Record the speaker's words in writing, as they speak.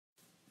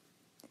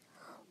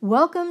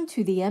Welcome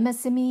to the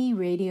MS&Me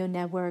Radio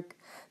Network.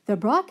 The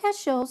broadcast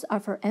shows are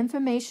for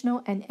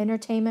informational and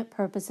entertainment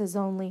purposes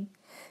only.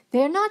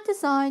 They are not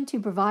designed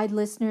to provide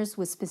listeners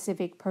with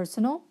specific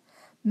personal,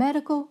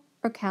 medical,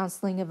 or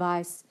counseling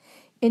advice.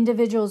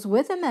 Individuals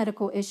with a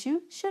medical issue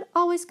should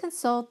always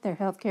consult their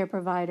healthcare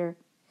provider.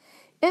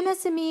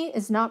 MS&Me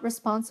is not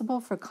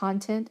responsible for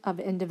content of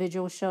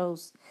individual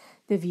shows.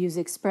 The views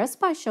expressed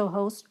by show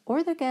hosts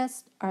or their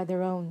guests are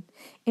their own.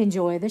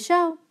 Enjoy the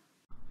show.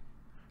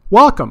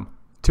 Welcome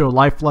to A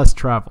Life Less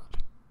Traveled.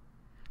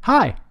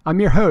 Hi, I'm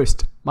your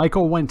host,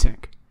 Michael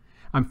Wentink.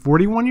 I'm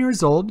 41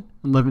 years old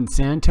and live in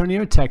San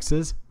Antonio,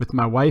 Texas with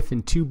my wife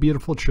and two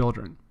beautiful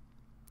children.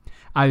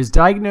 I was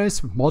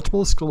diagnosed with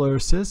multiple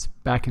sclerosis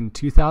back in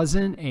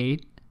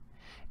 2008,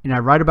 and I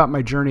write about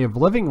my journey of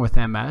living with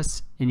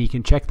MS, and you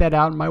can check that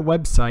out on my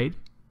website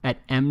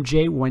at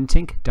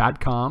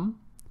mjwentink.com.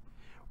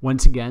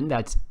 Once again,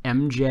 that's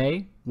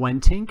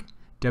mjwentink,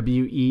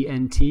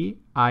 WENTINK.com.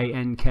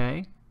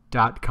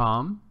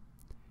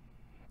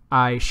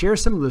 I share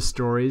some of the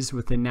stories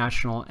with the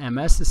National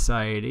MS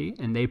Society,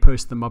 and they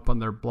post them up on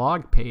their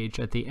blog page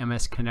at the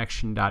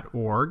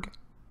msconnection.org,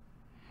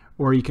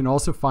 or you can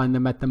also find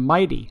them at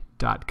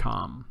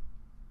themighty.com.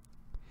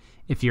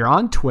 If you're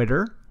on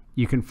Twitter,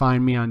 you can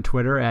find me on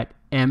Twitter at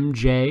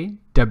MJWENTINK.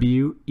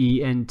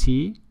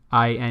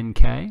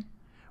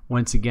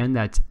 Once again,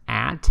 that's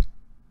at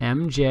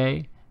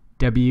MJWENTINK.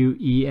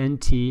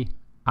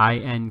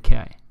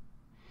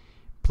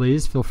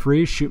 Please feel free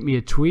to shoot me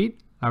a tweet.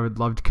 I would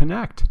love to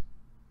connect.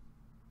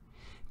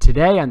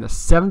 Today, on the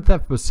 7th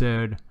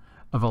episode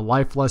of A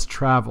Life Less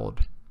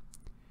Traveled,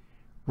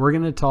 we're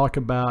going to talk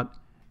about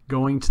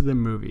going to the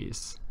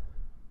movies.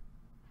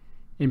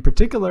 In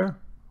particular,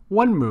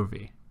 one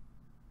movie,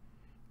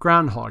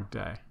 Groundhog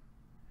Day.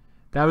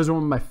 That was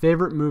one of my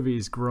favorite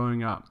movies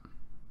growing up.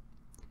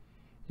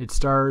 It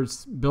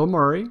stars Bill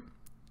Murray,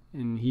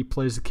 and he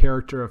plays the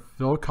character of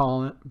Phil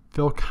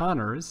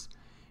Connors.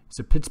 He's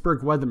a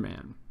Pittsburgh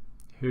weatherman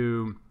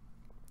who,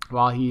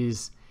 while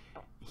he's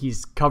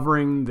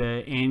covering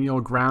the annual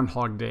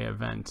Groundhog Day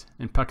event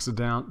in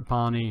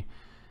Punxsutawney,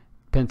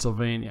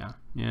 Pennsylvania.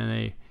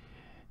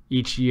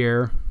 Each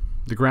year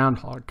the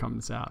groundhog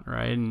comes out,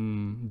 right?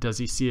 And does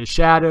he see a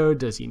shadow?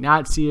 Does he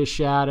not see a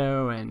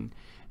shadow? And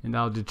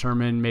that'll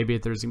determine maybe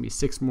if there's gonna be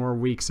 6 more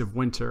weeks of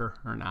winter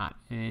or not.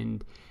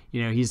 And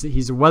he's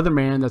a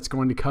weatherman that's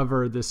going to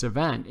cover this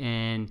event,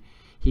 and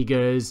he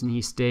goes and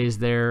he stays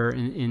there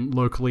in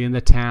locally in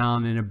the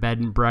town in a bed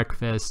and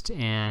breakfast,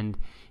 and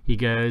he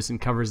goes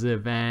and covers the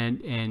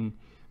event, and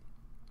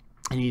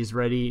he's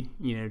ready,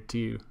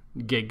 to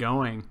get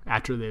going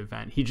after the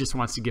event. He just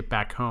wants to get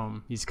back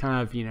home. He's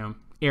kind of,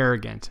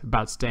 arrogant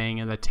about staying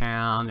in the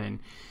town, and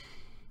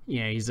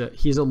he's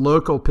a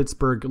local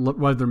Pittsburgh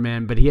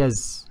weatherman, but he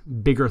has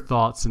bigger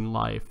thoughts in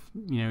life.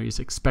 He's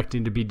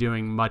expecting to be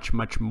doing much,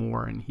 much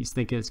more, and he's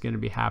thinking it's going to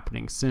be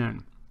happening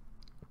soon.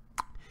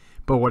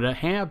 But what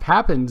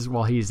happens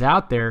while he's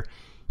out there,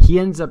 he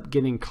ends up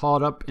getting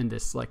caught up in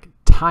this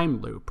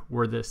time loop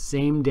where the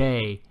same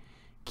day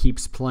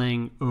keeps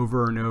playing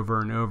over and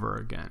over and over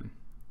again.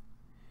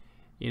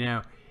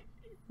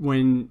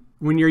 When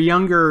you're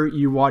younger,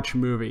 you watch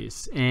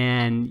movies,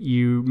 and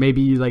you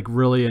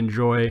really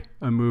enjoy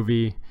a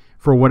movie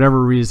for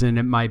whatever reason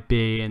it might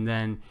be, and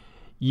then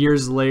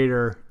years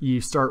later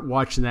you start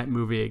watching that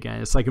movie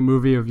again. It's like a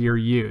movie of your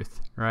youth,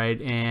 right?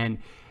 And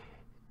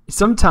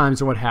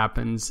sometimes what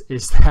happens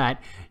is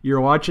that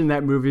you're watching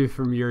that movie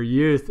from your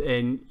youth,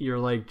 and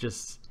you're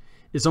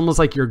it's almost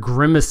like you're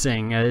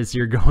grimacing as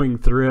you're going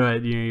through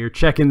it. You're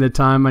checking the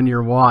time on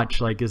your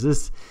watch, is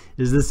this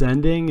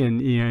ending?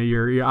 And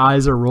your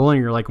eyes are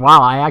rolling. You're like,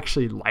 wow, I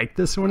actually liked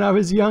this when I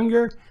was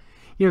younger.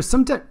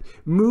 Sometimes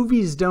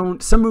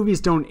some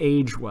movies don't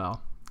age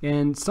well,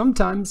 and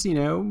sometimes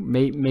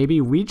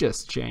maybe we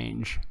just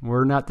change.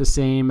 We're not the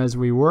same as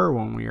we were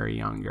when we were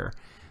younger.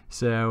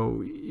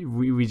 So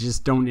we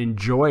just don't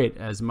enjoy it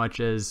as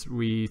much as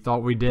we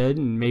thought we did,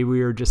 and maybe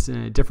we were just in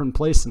a different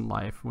place in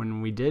life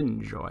when we did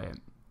enjoy it.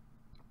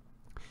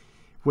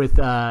 With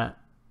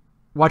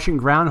watching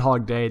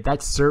Groundhog Day,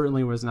 that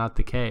certainly was not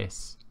the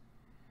case.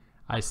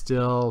 I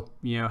still,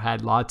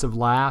 had lots of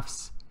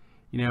laughs.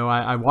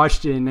 I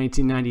watched it in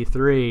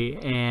 1993,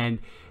 and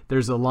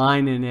there's a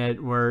line in it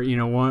where,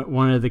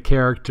 one of the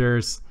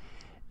characters,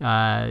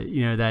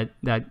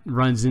 that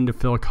runs into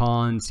Phil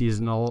Connors. He's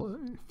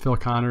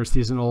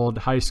an old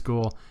high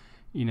school,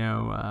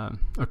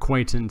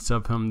 acquaintance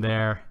of him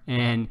there.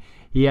 And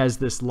he has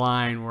this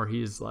line where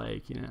he's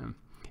like,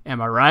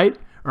 am I right?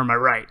 Or am I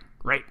right?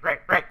 Right.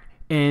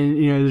 And,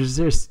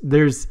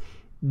 there's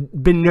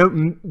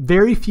been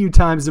very few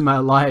times in my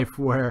life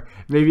where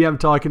maybe I'm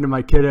talking to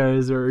my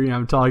kiddos or,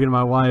 I'm talking to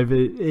my wife.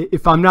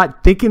 If I'm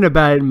not thinking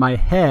about it in my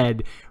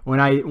head,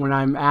 when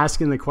I'm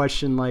asking the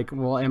question,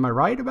 well, am I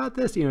right about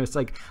this? It's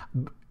like,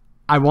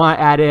 I want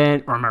to add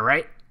in, or am I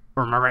right?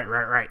 Or am I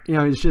right?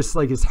 It's just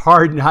it's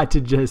hard not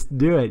to just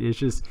do it.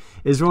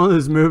 It's one of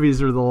those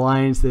movies where the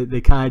lines that they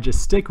kind of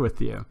just stick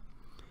with you.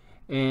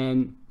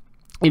 And,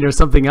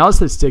 something else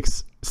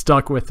that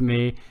stuck with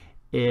me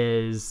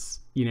is,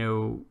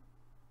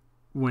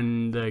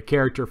 when the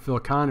character Phil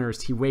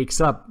Connors, he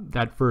wakes up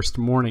that first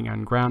morning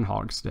on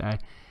Groundhog's Day,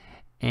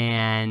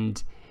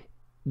 and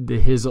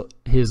his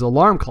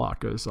alarm clock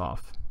goes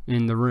off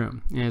in the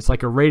room, and it's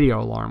like a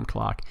radio alarm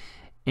clock,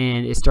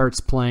 and it starts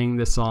playing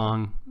the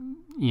song,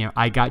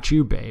 "I Got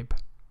You, Babe,"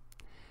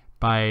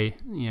 by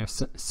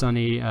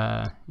Sonny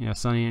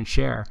and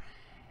Cher.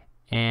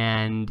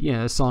 And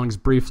the song's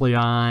briefly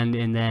on,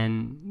 and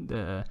then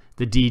the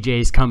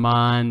DJs come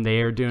on.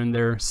 They are doing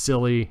their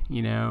silly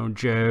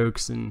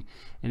jokes and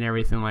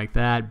everything like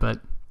that.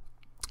 But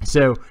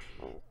so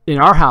in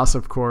our house,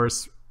 of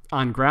course,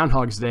 on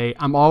Groundhog's Day,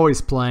 I'm always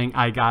playing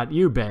 "I Got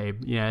You,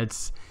 Babe."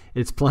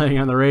 It's playing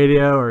on the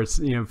radio, or it's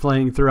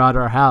playing throughout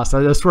our house.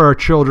 That's where our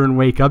children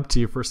wake up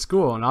to for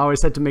school. And I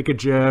always have to make a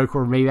joke,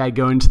 or maybe I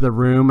go into the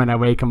room and I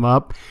wake them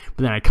up,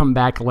 but then I come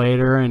back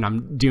later and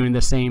I'm doing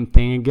the same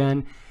thing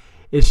again.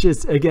 It's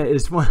just, again,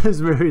 it's one of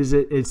those movies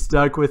that it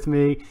stuck with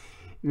me.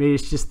 Maybe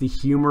it's just the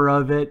humor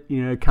of it,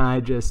 kind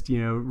of just,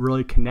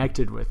 really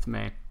connected with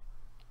me.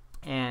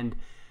 And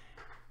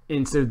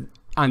so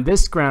on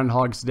this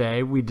Groundhog's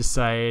Day, we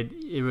decided,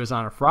 it was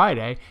on a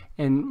Friday,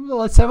 and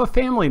let's have a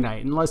family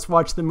night and let's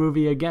watch the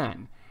movie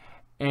again.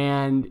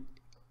 And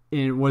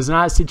it was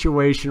not a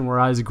situation where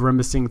I was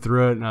grimacing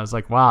through it and I was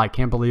like, wow, I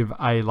can't believe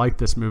I liked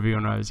this movie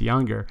when I was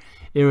younger.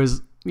 It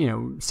was,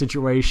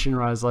 situation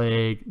where I was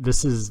like,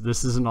 this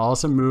is an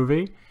awesome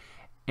movie,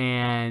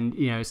 and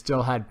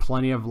still had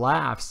plenty of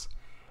laughs.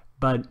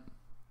 But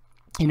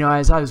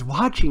as I was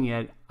watching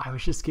it, I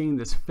was just getting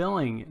this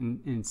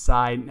feeling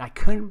inside, and I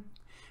couldn't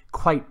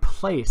quite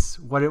place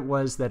what it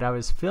was that I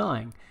was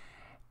feeling.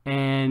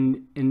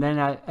 And then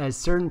at a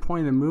certain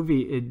point in the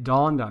movie, it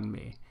dawned on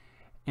me.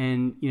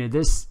 And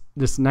this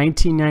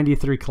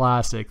 1993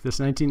 classic, this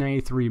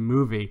 1993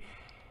 movie,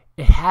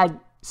 it had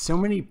so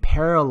many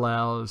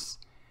parallels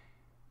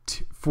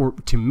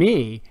to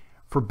me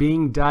for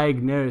being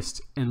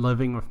diagnosed and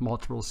living with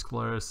multiple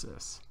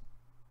sclerosis.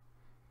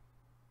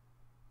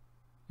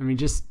 I mean,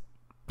 just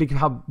think of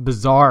how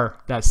bizarre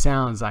that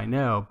sounds, I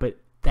know, but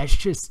that's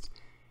just,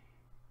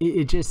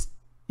 it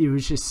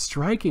was just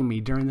striking me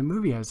during the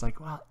movie. I was like,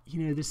 well,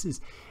 this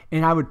is,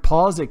 and I would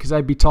pause it because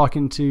I'd be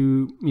talking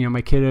to,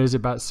 my kiddos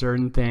about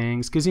certain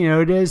things. Because,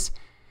 it is,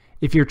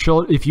 if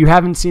you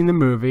haven't seen the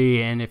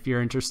movie and if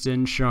you're interested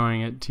in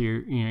showing it to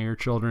your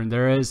children,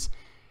 there's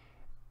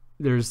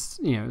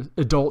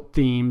adult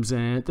themes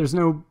in it. There's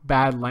no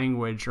bad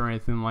language or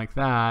anything like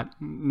that.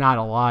 Not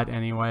a lot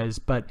anyways,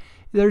 but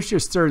there's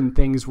just certain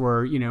things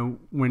where,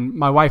 when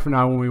my wife and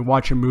I, when we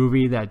watch a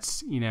movie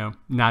that's,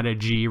 not a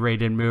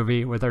G-rated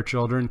movie with our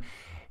children,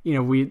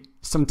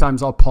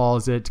 sometimes I'll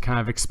pause it to kind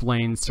of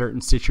explain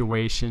certain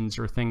situations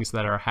or things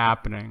that are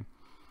happening,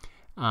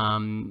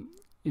 and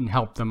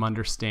help them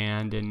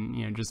understand,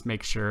 and, just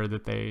make sure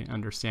that they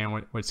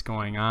understand what's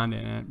going on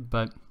in it.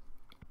 But,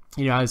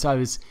 as I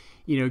was,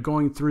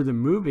 going through the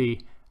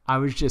movie, I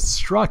was just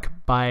struck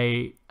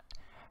by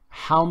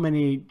how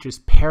many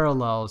just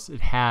parallels it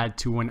had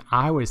to when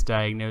I was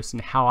diagnosed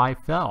and how I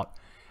felt.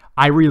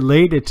 I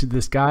related to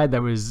this guy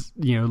that was,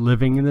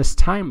 living in this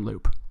time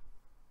loop.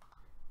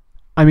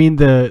 I mean,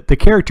 the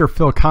character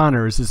Phil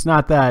Connors is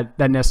not that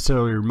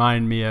necessarily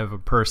reminded me of a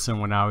person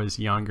when I was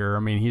younger. I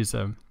mean, he's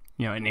an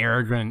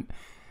arrogant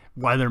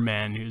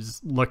weatherman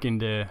who's looking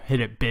to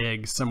hit it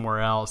big somewhere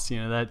else.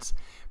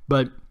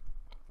 But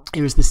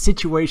it was the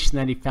situation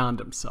that he found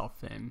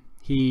himself in.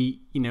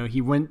 He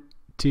went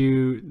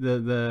to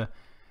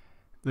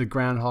the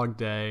Groundhog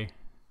Day,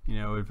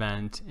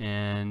 event,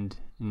 and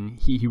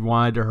he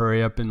wanted to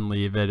hurry up and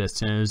leave it as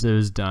soon as it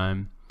was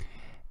done.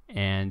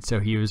 And so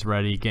he was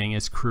ready, getting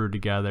his crew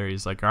together.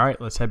 He's like, all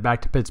right, let's head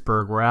back to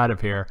Pittsburgh. We're out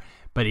of here.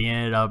 But he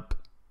ended up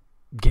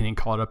getting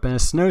caught up in a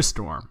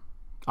snowstorm.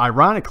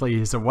 Ironically,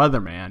 he's a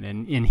weatherman,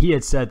 and he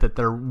had said that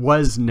there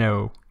wasn't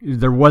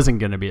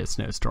going to be a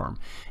snowstorm.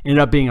 It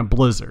ended up being a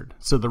blizzard.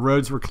 So the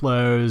roads were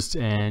closed,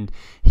 and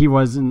they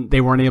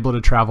weren't able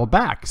to travel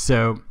back.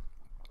 So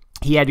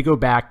he had to go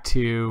back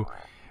to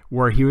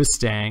where he was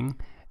staying,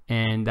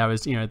 and that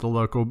was, the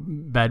local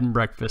bed and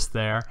breakfast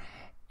there.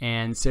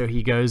 And so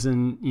he goes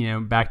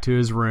back to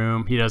his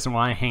room. He doesn't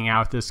want to hang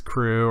out with this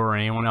crew or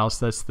anyone else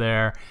that's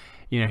there.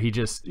 He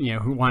just,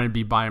 wanted to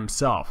be by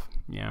himself,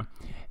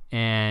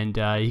 And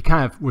he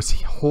kind of was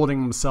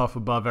holding himself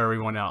above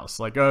everyone else.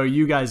 Like, oh,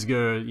 you guys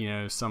go,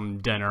 some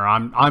dinner.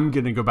 I'm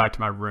going to go back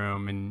to my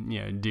room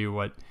and, do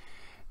what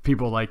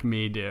people like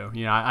me do.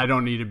 I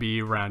don't need to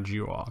be around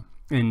you all.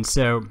 And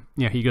so,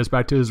 he goes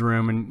back to his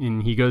room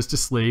and he goes to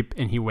sleep,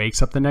 and he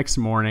wakes up the next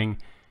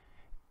morning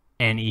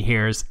and he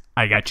hears,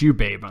 "I Got You,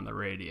 Babe," on the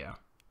radio.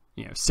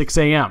 6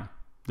 a.m.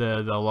 The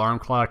alarm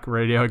clock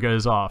radio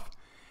goes off.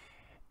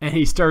 And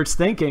he starts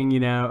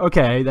thinking,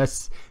 okay,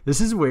 this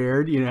is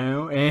weird,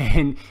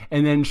 and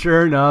then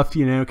sure enough,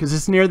 because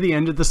it's near the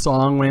end of the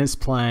song when it's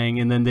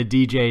playing, and then the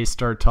DJs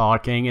start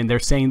talking and they're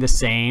saying the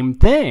same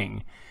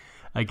thing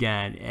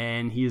again.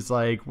 And he's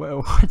like,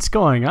 well, what's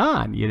going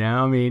on?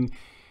 I mean,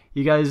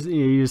 you guys,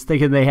 he was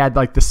thinking they had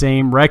like the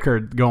same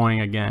record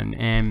going again.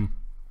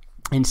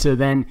 And so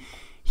then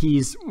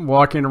he's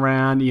walking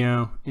around,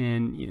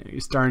 and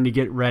he's starting to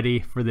get ready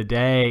for the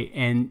day,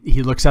 and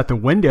he looks out the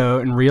window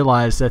and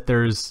realizes that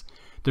there's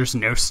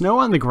no snow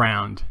on the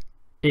ground.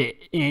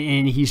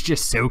 And he's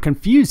just so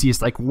confused.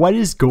 He's like, what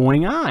is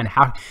going on?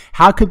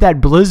 How could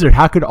that blizzard,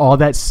 how could all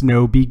that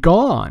snow be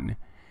gone?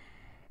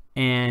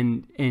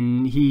 And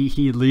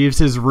he leaves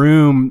his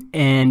room,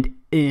 and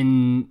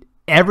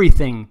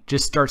everything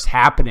just starts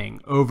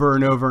happening over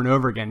and over and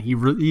over again.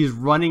 He's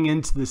running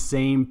into the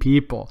same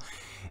people.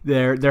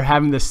 They're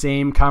having the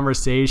same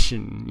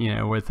conversation,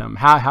 with him.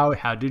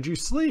 How did you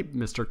sleep,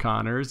 Mr.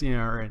 Connors?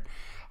 And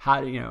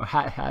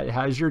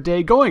how's your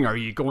day going? Are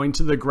you going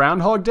to the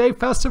Groundhog Day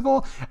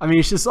festival? I mean,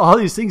 it's just all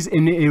these things,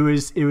 and it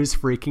was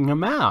freaking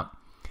him out.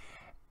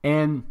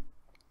 And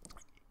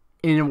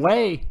in a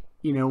way,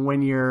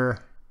 when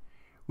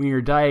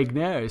you're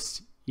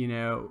diagnosed,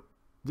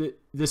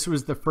 this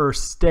was the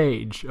first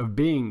stage of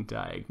being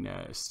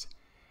diagnosed,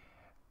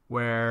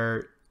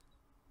 where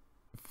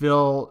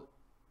Phil,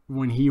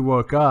 when he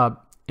woke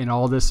up and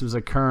all this was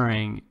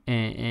occurring,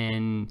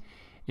 and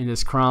in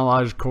this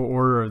chronological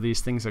order of these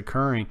things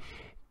occurring,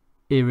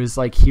 it was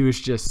like he was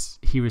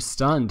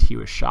stunned. He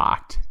was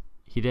shocked.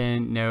 He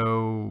didn't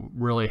know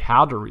really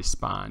how to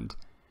respond.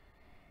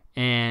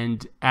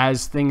 And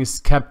as things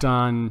kept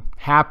on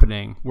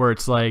happening, where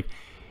it's like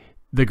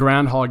the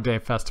Groundhog Day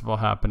festival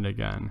happened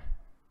again,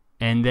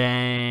 and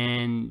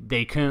then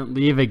they couldn't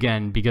leave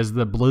again because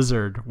the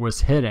blizzard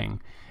was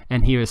hitting,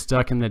 and he was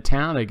stuck in the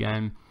town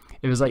again.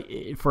 It was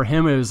like, for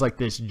him, it was like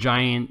this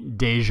giant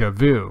deja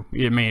vu.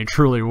 I mean, it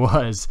truly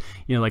was,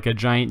 like a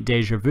giant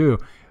deja vu.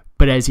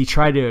 But as he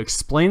tried to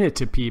explain it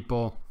to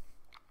people,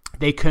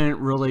 they couldn't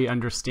really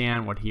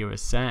understand what he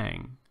was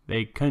saying.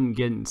 They couldn't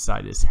get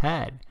inside his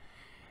head.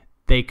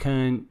 They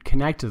couldn't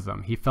connect with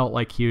him. He felt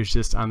like he was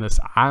just on this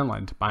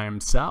island by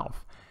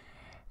himself.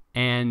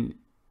 And,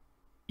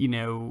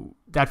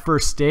 that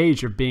first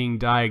stage of being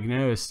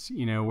diagnosed,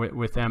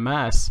 with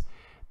MS,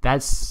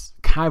 that's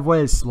kind of what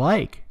it's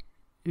like.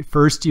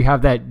 First, you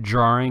have that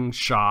jarring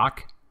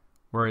shock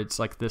where it's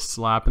like this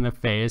slap in the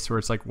face, where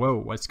it's like, whoa,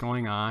 what's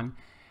going on?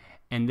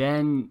 And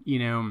then,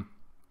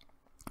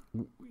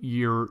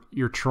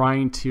 you're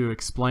trying to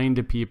explain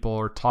to people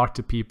or talk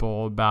to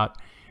people about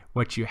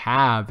what you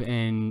have,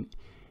 and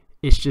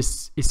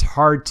it's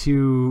hard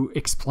to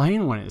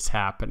explain when it's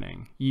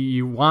happening.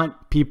 You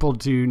want people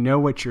to know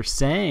what you're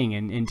saying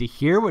and to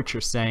hear what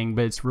you're saying,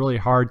 but it's really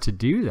hard to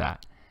do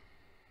that.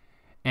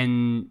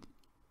 And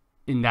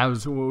that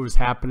was what was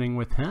happening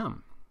with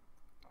him.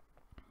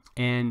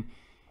 And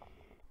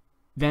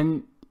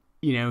then,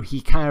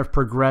 he kind of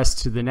progressed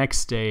to the next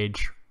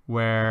stage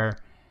where,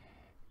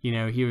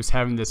 he was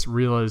having this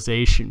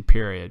realization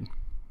period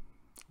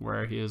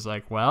where he was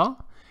like,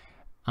 well,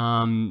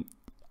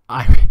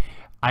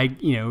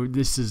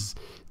 this is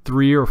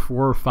 3 or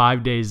 4 or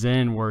 5 days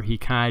in, where he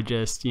kind of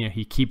just,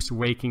 he keeps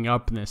waking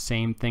up and the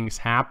same things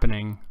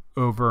happening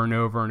over and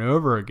over and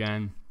over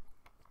again.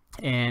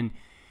 And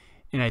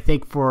I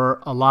think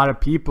for a lot of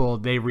people,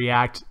 they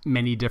react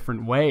many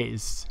different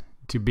ways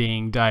to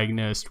being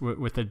diagnosed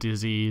with a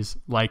disease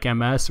like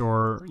MS,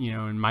 or,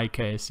 in my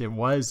case, it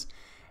was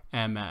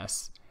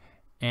MS.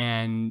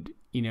 And,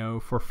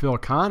 for Phil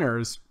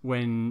Connors,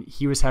 when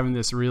he was having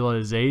this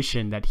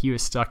realization that he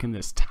was stuck in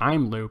this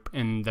time loop,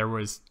 and there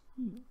was,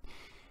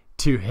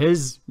 to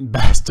his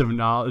best of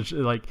knowledge,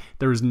 like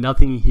there was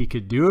nothing he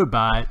could do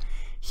about it,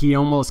 he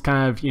almost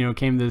kind of,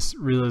 came to this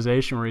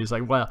realization where he's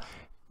like, well,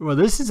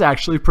 this is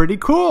actually pretty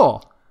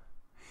cool.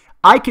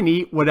 I can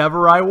eat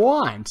whatever I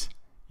want.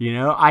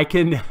 I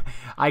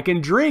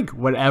can drink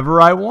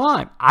whatever I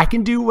want. I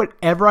can do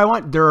whatever I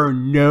want. There are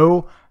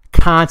no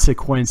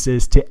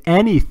consequences to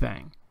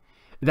anything.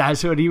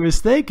 That's what he was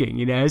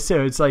thinking,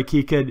 So it's like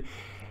he could,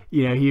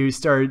 he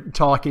started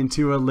talking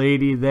to a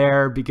lady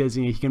there because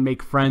he can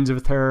make friends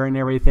with her and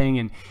everything,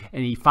 and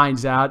he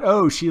finds out,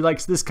 oh, she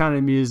likes this kind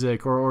of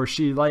music, or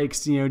she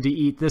likes, to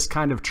eat this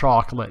kind of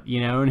chocolate,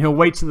 and he'll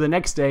wait till the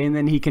next day, and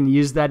then he can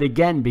use that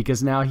again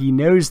because now he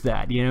knows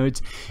that,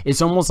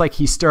 it's almost like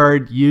he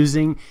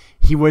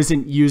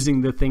wasn't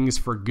using the things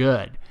for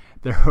good.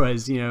 There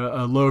was,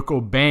 a local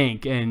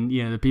bank, and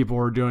the people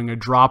were doing a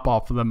drop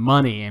off of the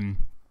money,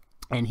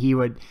 and he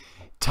would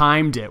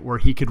timed it where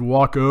he could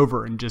walk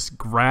over and just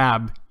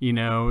grab,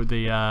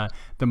 the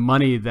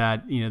money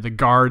that, the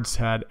guards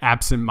had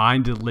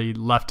absentmindedly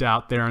left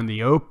out there in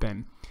the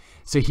open.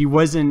 So he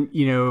wasn't,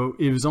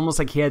 it was almost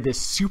like he had this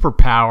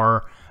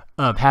superpower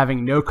of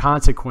having no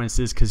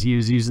consequences because he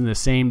was using the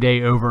same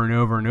day over and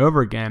over and over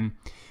again,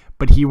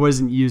 but he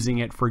wasn't using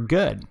it for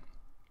good.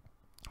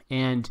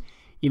 And,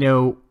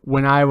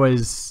 when I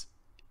was,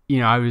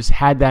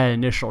 had that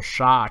initial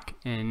shock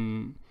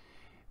and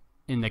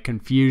in the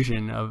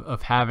confusion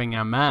of having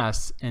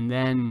MS, and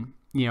then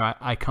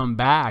I come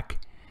back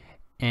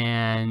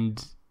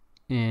and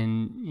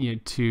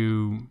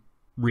to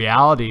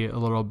reality a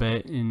little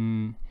bit,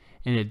 and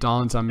it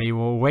dawns on me,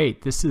 well,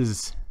 wait,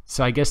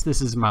 I guess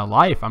this is my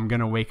life. I'm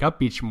gonna wake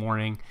up each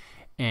morning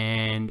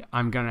and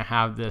I'm gonna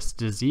have this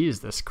disease,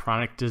 this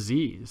chronic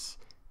disease.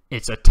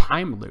 It's a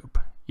time loop.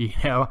 you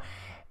know,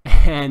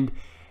 and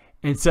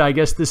so I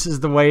guess this is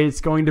the way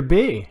it's going to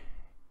be.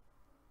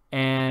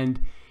 And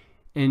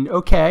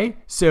okay,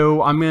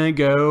 so I'm going to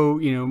go,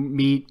 you know,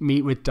 meet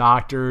with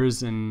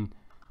doctors, and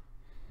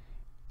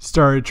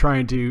started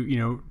trying to, you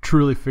know,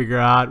 truly figure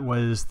out what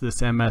does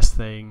this MS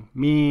thing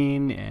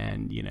mean,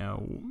 and, you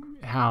know,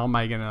 how am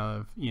I going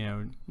to, you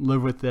know,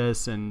 live with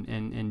this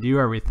and do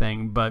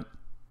everything. But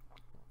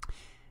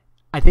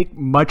I think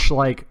much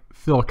like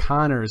Phil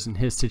Connors in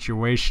his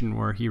situation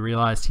where he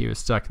realized he was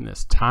stuck in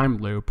this time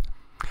loop,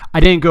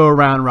 I didn't go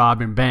around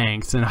robbing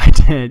banks, and I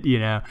didn't, you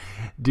know,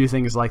 do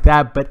things like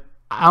that. But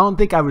I don't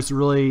think I was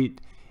really,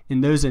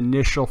 in those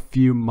initial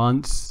few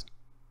months,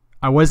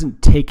 I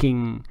wasn't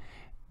taking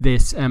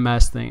this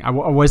MS thing, I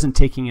wasn't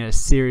taking it as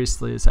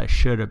seriously as I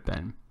should have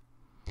been.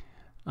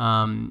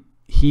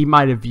 He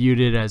might have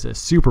viewed it as a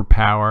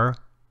superpower,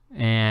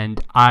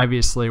 and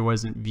obviously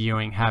wasn't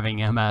viewing having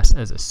MS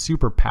as a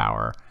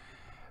superpower.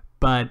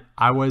 But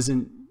I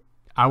wasn't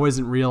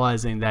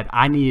realizing that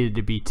I needed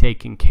to be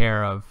taking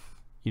care of,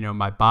 you know,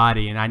 my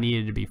body, and I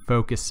needed to be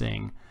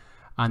focusing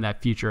on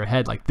that future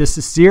ahead. Like, this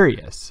is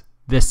serious.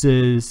 This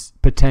is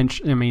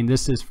potential. I mean,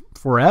 this is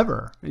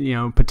forever, you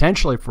know,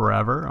 potentially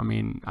forever. I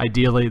mean,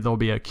 ideally there'll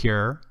be a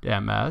cure to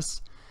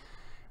MS.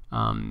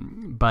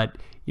 But,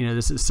 you know,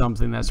 this is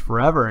something that's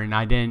forever, and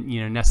I didn't,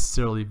 you know,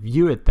 necessarily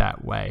view it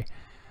that way.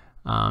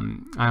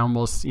 I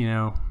almost, you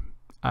know,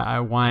 I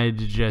wanted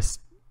to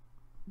just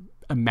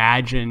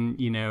imagine,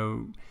 you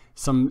know,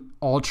 some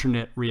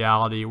alternate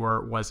reality where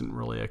it wasn't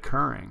really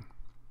occurring.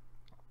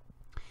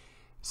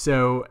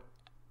 So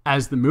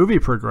as the movie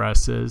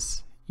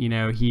progresses, you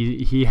know,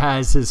 he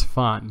has his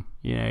fun.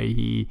 You know,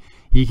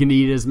 he can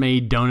eat as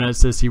many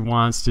donuts as he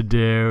wants to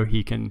do.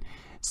 He can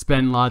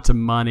spend lots of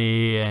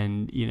money,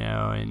 and, you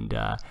know, and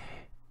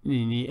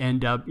you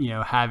end up, you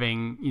know,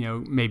 having, you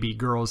know, maybe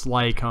girls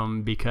like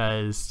him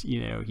because,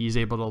 you know, he's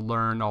able to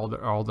learn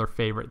all their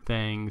favorite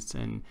things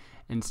and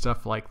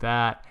stuff like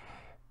that.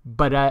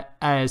 But at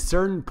a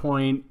certain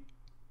point,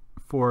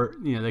 for,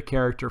 you know, the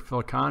character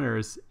Phil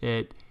Connors,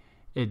 it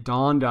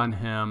dawned on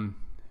him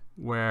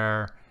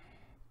where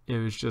it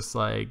was just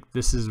like,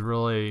 this is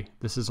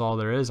all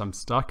there is. I'm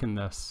stuck in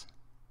this,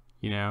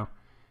 you know,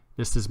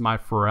 this is my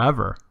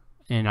forever,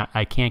 and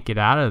I can't get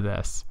out of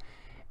this.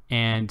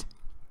 And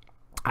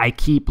I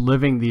keep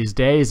living these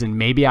days, and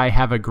maybe I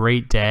have a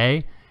great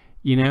day,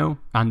 you know,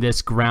 on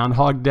this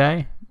Groundhog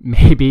Day.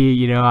 Maybe,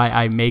 you know,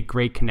 I make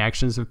great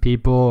connections with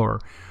people,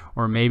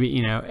 or maybe,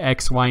 you know,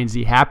 X, Y, and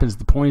Z happens.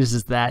 The point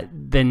is that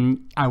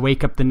then I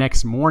wake up the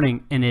next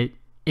morning and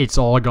it's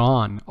all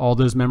gone. All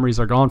those memories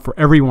are gone for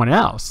everyone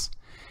else.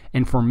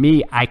 And for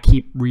me, I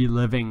keep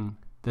reliving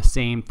the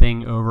same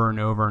thing over and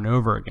over and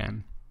over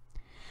again.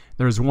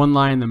 There's one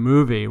line in the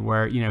movie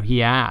where, you know,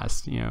 he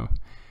asked, you know,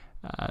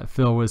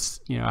 Phil was,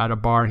 you know, at a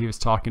bar, he was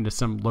talking to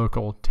some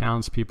local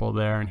townspeople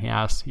there, and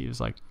he was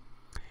like,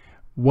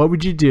 what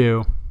would you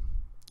do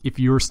if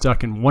you were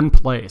stuck in one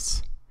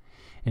place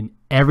and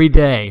every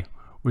day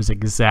was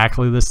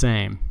exactly the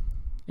same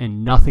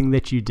and nothing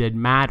that you did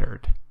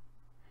mattered?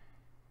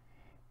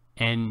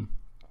 And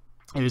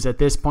it was at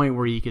this point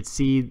where you could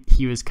see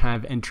he was kind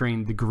of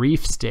entering the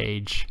grief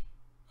stage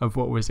of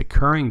what was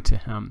occurring to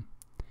him.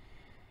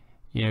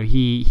 You know,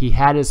 he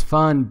had his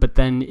fun, but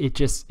then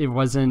it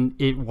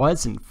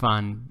wasn't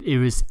fun. It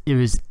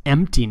was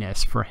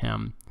emptiness for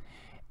him.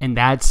 And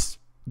that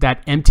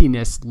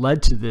emptiness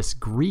led to this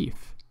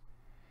grief.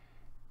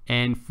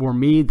 And for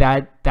me,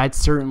 that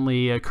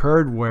certainly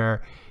occurred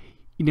where,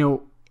 you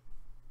know,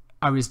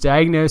 I was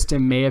diagnosed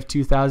in May of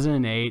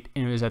 2008,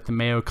 and it was at the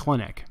Mayo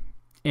Clinic.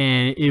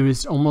 And it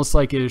was almost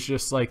like it was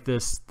just like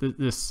this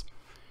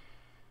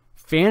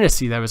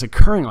fantasy that was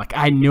occurring. Like,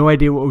 I had no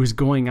idea what was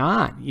going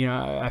on. You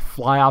know, I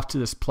fly off to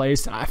this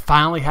place, and I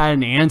finally had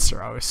an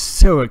answer. I was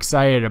so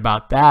excited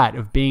about that,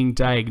 of being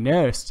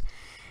diagnosed.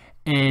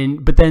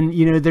 But then,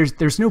 you know,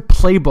 there's no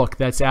playbook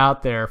that's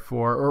out there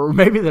for, or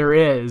maybe there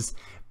is,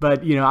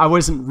 but, you know, I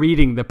wasn't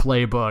reading the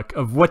playbook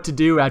of what to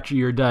do after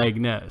you're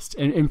diagnosed.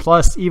 And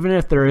plus, even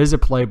if there is a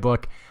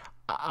playbook,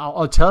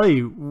 I'll tell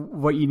you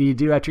what you need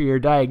to do after you're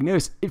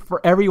diagnosed. For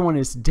everyone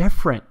is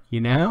different, you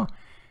know?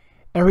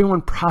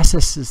 Everyone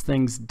processes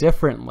things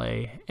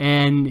differently.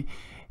 And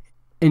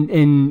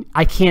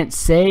I can't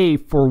say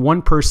for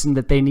one person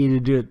that they need to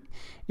do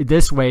it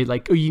this way,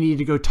 like, oh, you need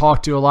to go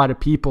talk to a lot of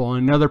people,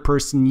 and another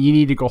person, you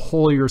need to go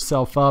hole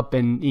yourself up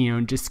and, you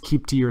know, just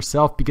keep to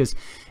yourself, because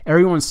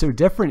everyone's so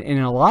different. And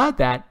a lot of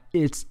that,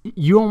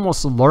 you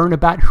almost learn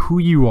about who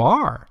you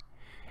are.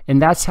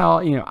 And that's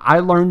how, you know, I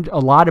learned a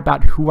lot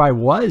about who I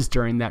was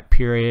during that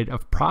period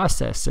of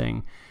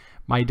processing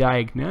my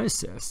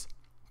diagnosis.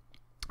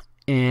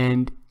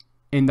 And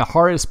the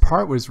hardest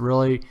part was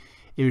really,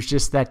 it was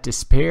just that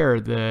despair,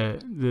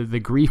 the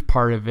grief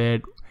part of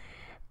it,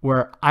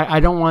 where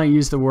I don't want to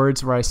use the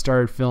words where I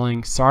started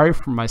feeling sorry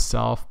for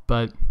myself,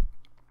 but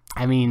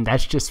I mean,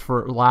 that's just,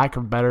 for lack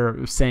of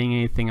better saying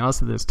anything else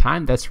at this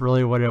time, that's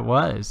really what it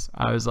was.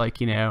 I was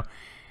like, you know,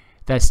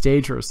 that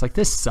stage where it's like,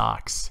 this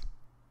sucks,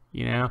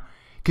 you know,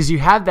 because you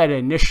have that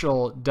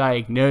initial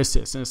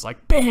diagnosis and it's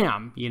like,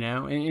 bam,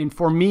 and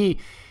for me,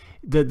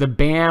 the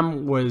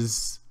bam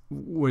was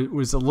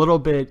a little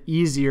bit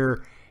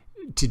easier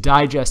to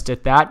digest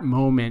at that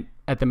moment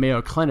at the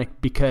Mayo Clinic,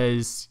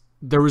 because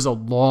there was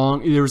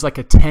like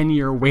a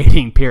 10-year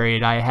waiting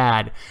period I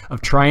had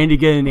of trying to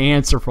get an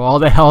answer for all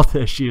the health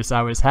issues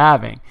I was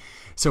having.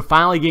 So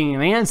finally getting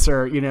an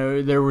answer,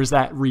 there was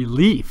that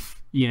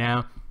relief,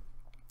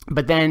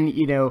 but then,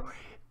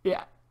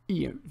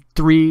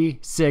 3,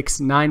 6,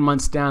 9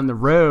 months down the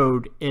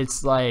road,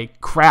 it's like,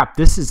 crap,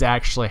 this is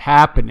actually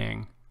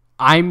happening.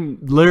 I'm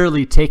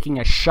literally taking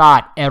a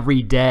shot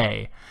every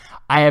day.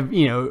 I have,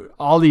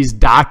 all these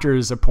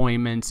doctor's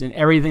appointments and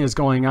everything is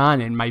going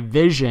on in my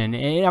vision.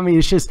 And, I mean,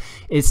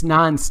 it's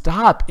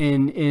nonstop.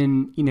 And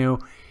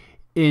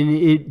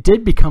it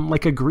did become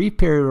like a grief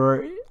period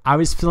where I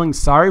was feeling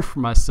sorry for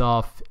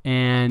myself.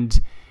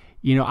 And,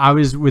 I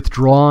was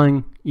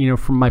withdrawing,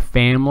 from my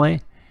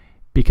family,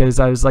 because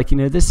I was like,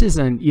 this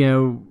isn't,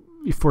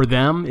 for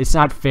them, it's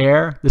not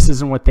fair. This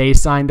isn't what they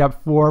signed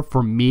up for.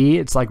 For me,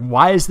 it's like,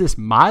 why is this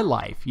my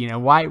life?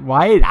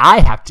 Why did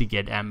I have to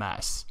get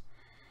MS?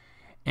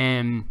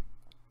 And,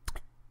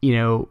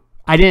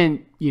 I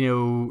didn't,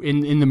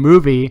 in the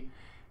movie,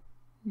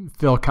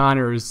 Phil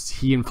Connors,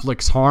 he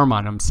inflicts harm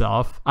on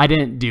himself. I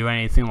didn't do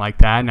anything like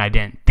that, and I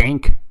didn't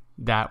think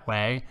that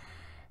way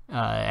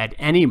at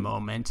any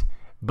moment.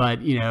 But,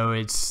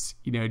 it's,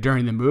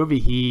 during the movie,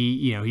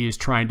 he was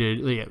trying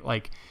to,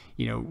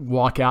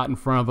 walk out in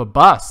front of a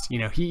bus.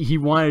 He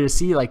wanted to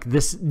see, like,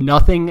 this,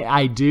 nothing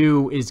I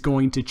do is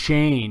going to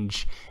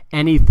change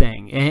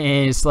anything.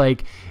 And it's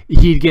like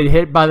he'd get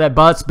hit by that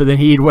bus, but then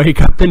he'd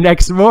wake up the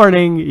next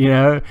morning,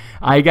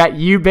 I got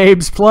you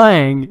babes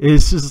playing.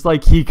 It's just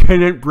like he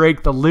couldn't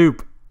break the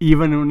loop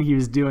even when he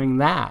was doing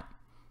that.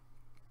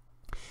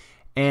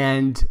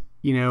 And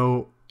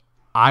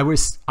I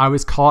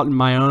was caught in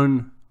my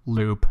own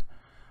loop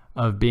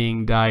of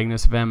being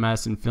diagnosed with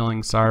MS and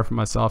feeling sorry for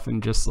myself,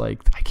 and just like,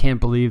 I can't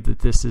believe that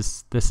this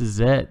is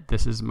it,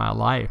 this is my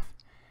life.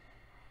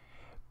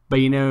 But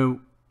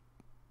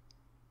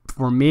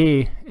for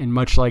me, and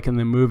much like in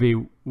the movie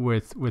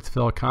with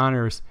Phil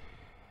Connors,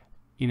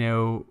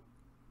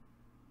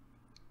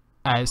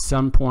 at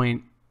some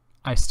point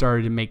I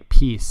started to make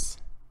peace.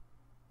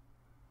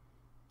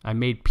 I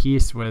made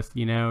peace with,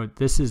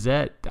 this is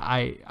it.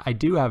 I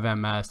do have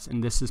MS,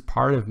 and this is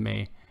part of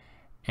me.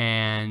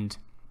 And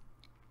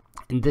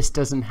this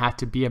doesn't have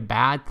to be a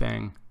bad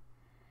thing.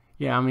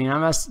 Yeah, I mean,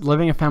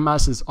 living with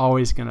MS is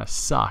always going to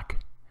suck.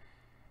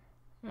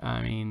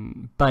 I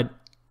mean, but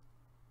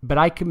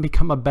I can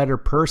become a better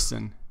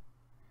person.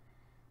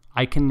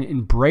 I can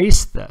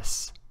embrace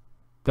this.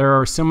 There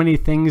are so many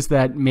things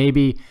that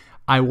maybe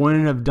I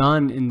wouldn't have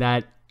done in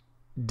that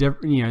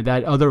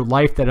that other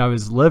life that I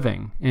was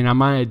living, and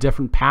I'm on a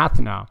different path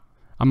now.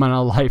 I'm on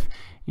a life,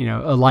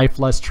 a life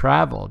less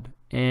traveled,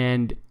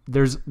 and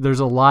there's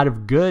a lot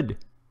of good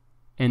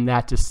in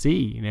that to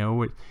see.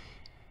 With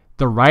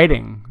the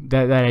writing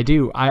that I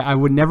do, I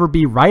would never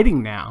be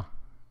writing now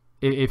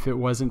if it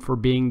wasn't for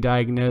being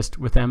diagnosed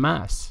with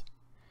MS.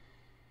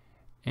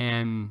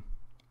 And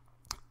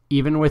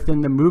even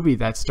within the movie,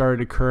 that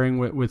started occurring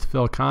with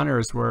Phil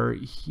Connors, where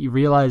he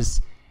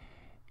realized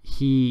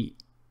he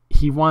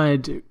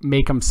wanted to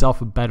make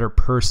himself a better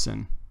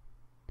person.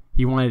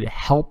 He wanted to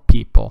help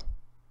people.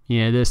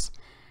 This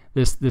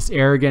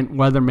arrogant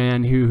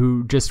weatherman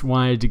who just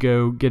wanted to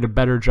go get a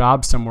better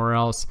job somewhere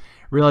else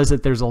realized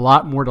that there's a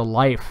lot more to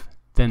life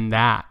than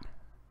that.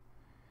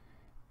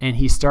 And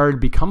he started to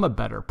become a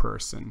better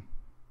person.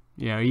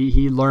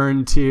 He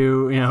learned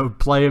to,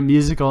 play a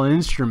musical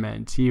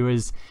instrument. He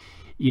was,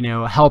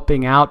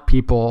 helping out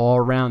people all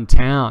around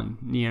town,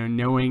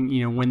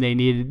 knowing, when they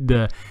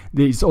needed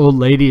these old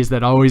ladies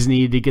that always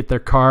needed to get their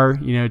car,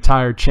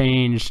 tire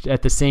changed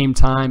at the same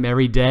time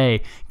every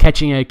day,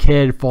 catching a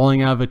kid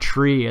falling out of a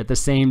tree at the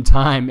same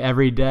time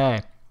every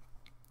day.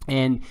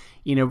 And,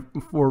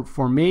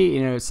 for me,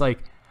 it's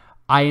like,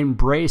 I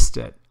embraced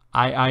it.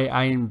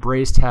 I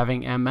embraced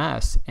having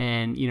MS,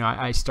 and,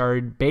 I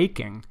started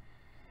baking.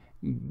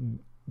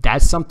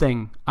 That's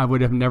something I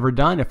would have never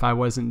done if I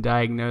wasn't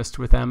diagnosed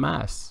with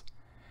MS.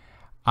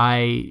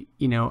 I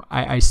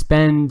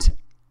spend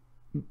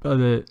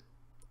a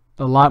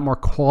lot more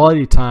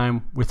quality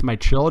time with my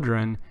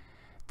children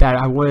that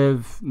I would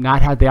have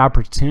not had the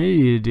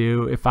opportunity to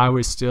do if I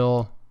was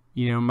still,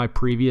 in my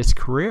previous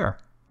career.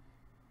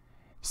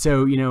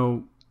 So,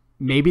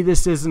 maybe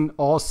this isn't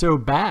all so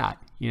bad,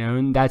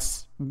 and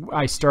that's,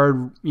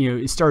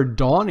 it started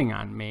dawning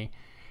on me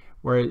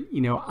where,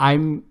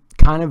 I'm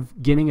kind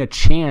of getting a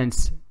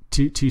chance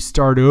to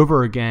start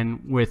over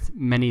again with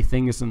many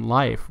things in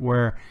life,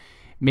 where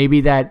maybe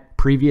that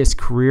previous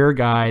career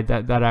guy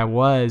that I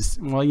was,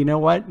 well, you know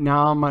what?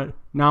 Now I'm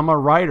a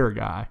writer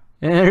guy,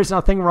 and there's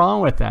nothing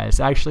wrong with that. It's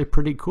actually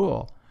pretty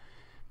cool.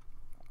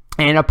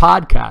 And a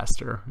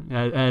podcaster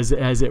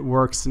as it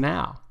works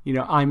now.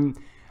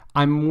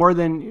 I'm more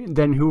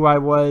than who I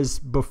was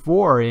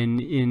before,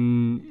 and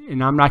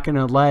I'm not going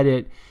to let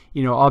it,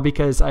 all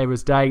because I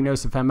was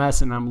diagnosed with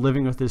MS and I'm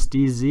living with this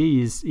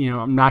disease,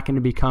 I'm not going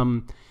to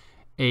become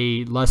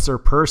a lesser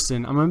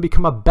person. I'm going to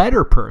become a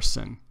better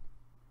person.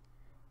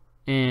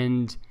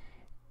 And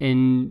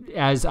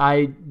as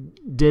I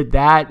did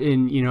that,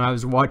 and I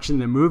was watching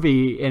the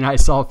movie and I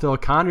saw Phil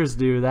Connors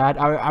do that,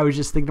 I was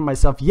just thinking to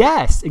myself,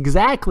 yes,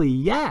 exactly,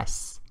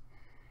 yes.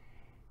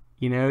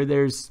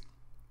 There's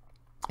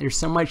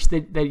so much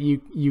that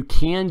you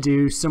can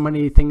do, so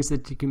many things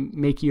that you can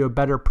make you a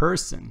better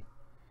person.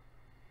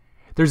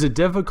 There's a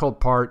difficult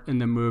part in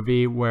the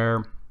movie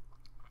where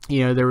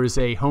there was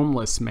a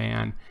homeless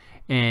man,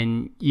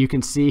 and you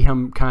can see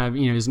him kind of,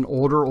 he's an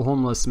older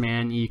homeless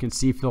man. You can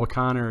see Phil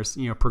Connors,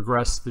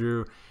 progress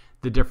through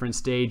the different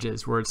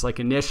stages where it's like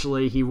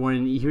initially he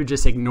would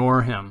just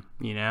ignore him,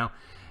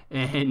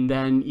 and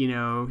then,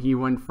 he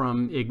went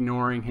from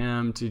ignoring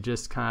him to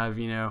just kind of,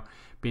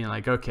 being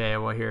like, okay,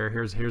 well,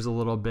 here's a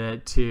little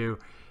bit to,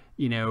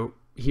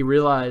 he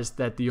realized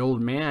that the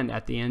old man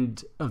at the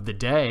end of the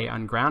day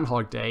on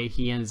Groundhog Day,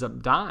 he ends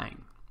up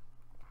dying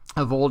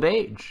of old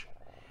age.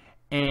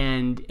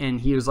 And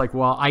he was like,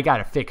 well, I got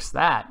to fix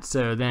that.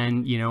 So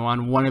then,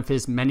 on one of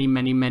his many,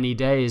 many, many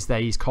days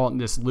that he's caught in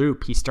this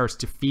loop, he starts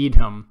to feed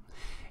him.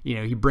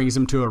 He brings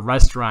him to a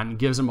restaurant and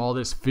gives him all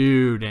this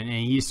food, and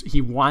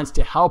he wants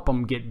to help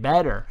him get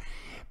better.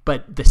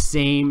 But the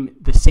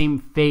same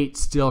fate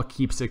still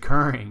keeps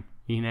occurring.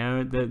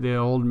 The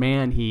old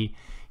man, he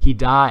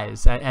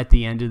dies at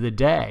the end of the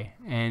day.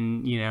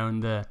 And,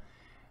 and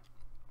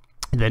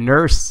the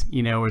nurse,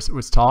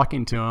 was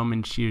talking to him,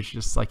 and she was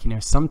just like,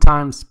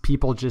 sometimes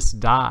people just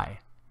die,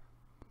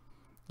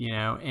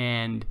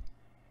 and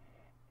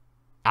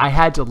I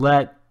had to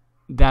let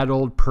that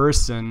old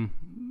person,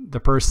 the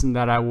person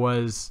that I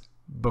was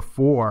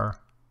before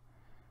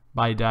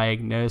by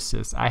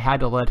diagnosis, I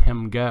had to let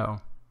him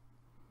go.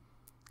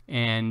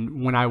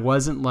 And when I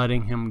wasn't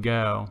letting him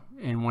go,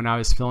 and when I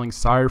was feeling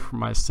sorry for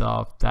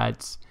myself,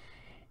 that's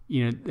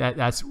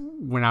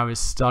when I was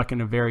stuck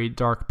in a very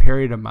dark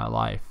period of my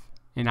life.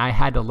 And I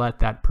had to let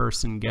that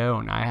person go,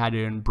 and I had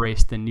to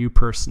embrace the new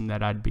person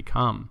that I'd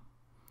become.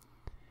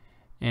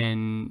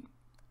 And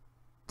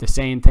the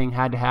same thing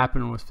had to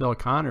happen with Phil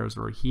Connors,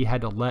 where he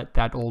had to let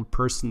that old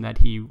person that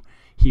he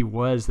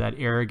was, that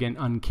arrogant,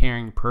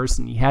 uncaring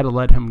person, he had to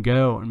let him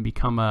go and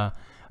become a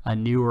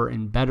newer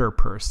and better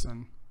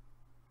person.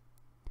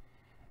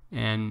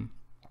 And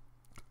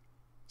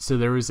so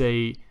there was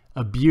a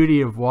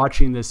beauty of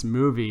watching this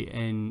movie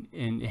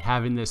and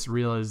having this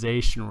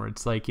realization where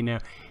it's like,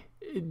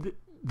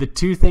 the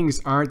two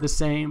things aren't the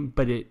same,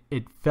 but it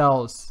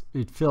feels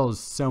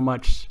so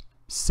much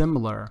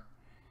similar.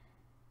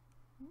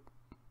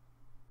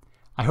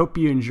 I hope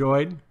you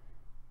enjoyed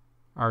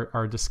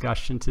our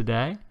discussion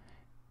today,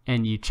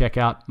 and you check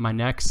out my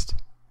next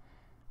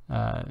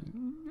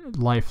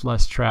Life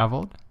Less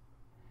Traveled.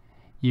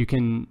 You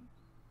can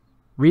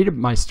read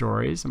my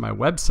stories on my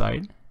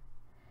website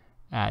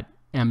at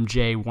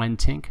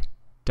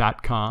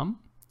mjwentink.com.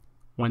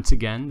 Once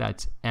again,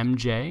 that's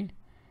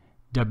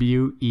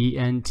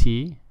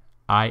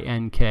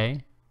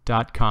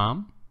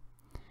mjwentink.com,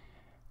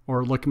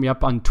 or look me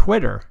up on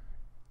Twitter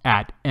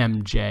at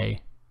mjwentink.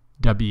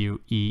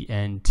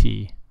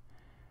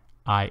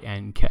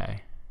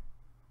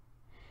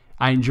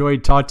 I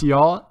enjoyed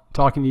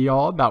talking to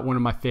y'all about one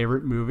of my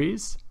favorite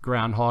movies,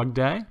 Groundhog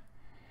Day,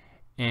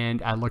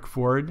 and I look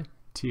forward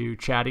to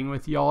chatting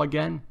with y'all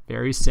again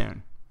very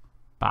soon.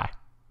 Bye.